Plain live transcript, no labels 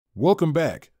Welcome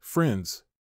back, friends.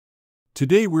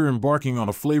 Today we're embarking on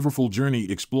a flavorful journey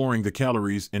exploring the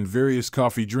calories in various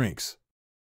coffee drinks.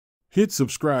 Hit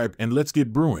subscribe and let's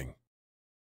get brewing.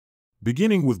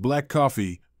 Beginning with black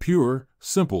coffee, pure,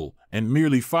 simple, and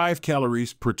merely 5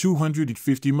 calories per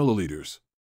 250 milliliters.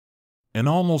 An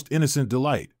almost innocent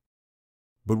delight.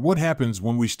 But what happens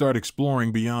when we start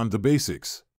exploring beyond the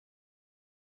basics?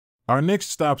 Our next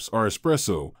stops are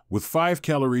espresso, with 5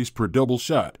 calories per double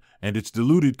shot, and its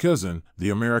diluted cousin,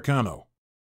 the Americano.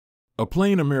 A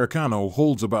plain Americano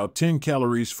holds about 10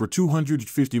 calories for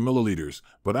 250 milliliters,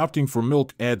 but opting for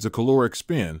milk adds a caloric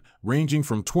spin, ranging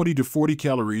from 20 to 40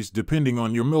 calories depending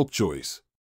on your milk choice.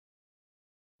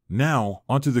 Now,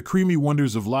 onto the creamy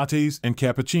wonders of lattes and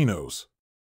cappuccinos.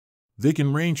 They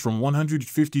can range from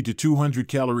 150 to 200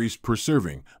 calories per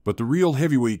serving, but the real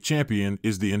heavyweight champion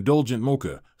is the indulgent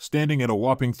mocha, standing at a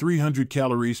whopping 300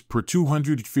 calories per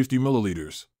 250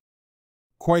 milliliters.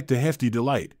 Quite the hefty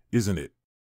delight, isn't it?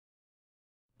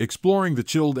 Exploring the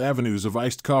chilled avenues of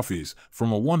iced coffees,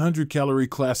 from a 100-calorie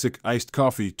classic iced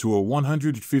coffee to a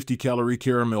 150-calorie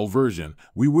caramel version,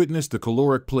 we witness the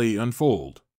caloric play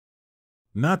unfold.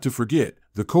 Not to forget,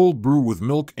 the cold brew with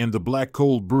milk and the black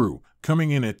cold brew,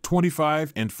 coming in at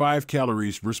 25 and 5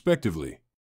 calories respectively.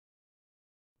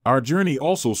 Our journey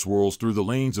also swirls through the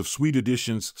lanes of sweet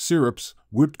additions, syrups,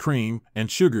 whipped cream, and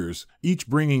sugars, each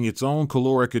bringing its own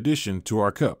caloric addition to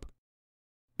our cup.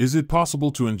 Is it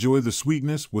possible to enjoy the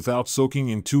sweetness without soaking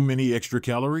in too many extra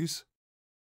calories?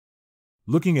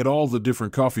 Looking at all the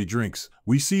different coffee drinks,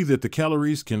 we see that the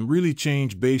calories can really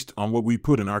change based on what we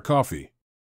put in our coffee.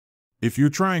 If you're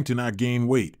trying to not gain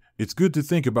weight, it's good to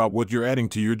think about what you're adding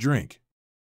to your drink.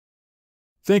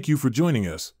 Thank you for joining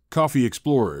us, Coffee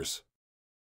Explorers.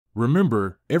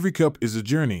 Remember, every cup is a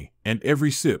journey, and every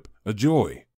sip, a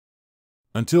joy.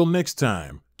 Until next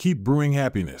time, keep brewing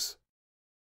happiness.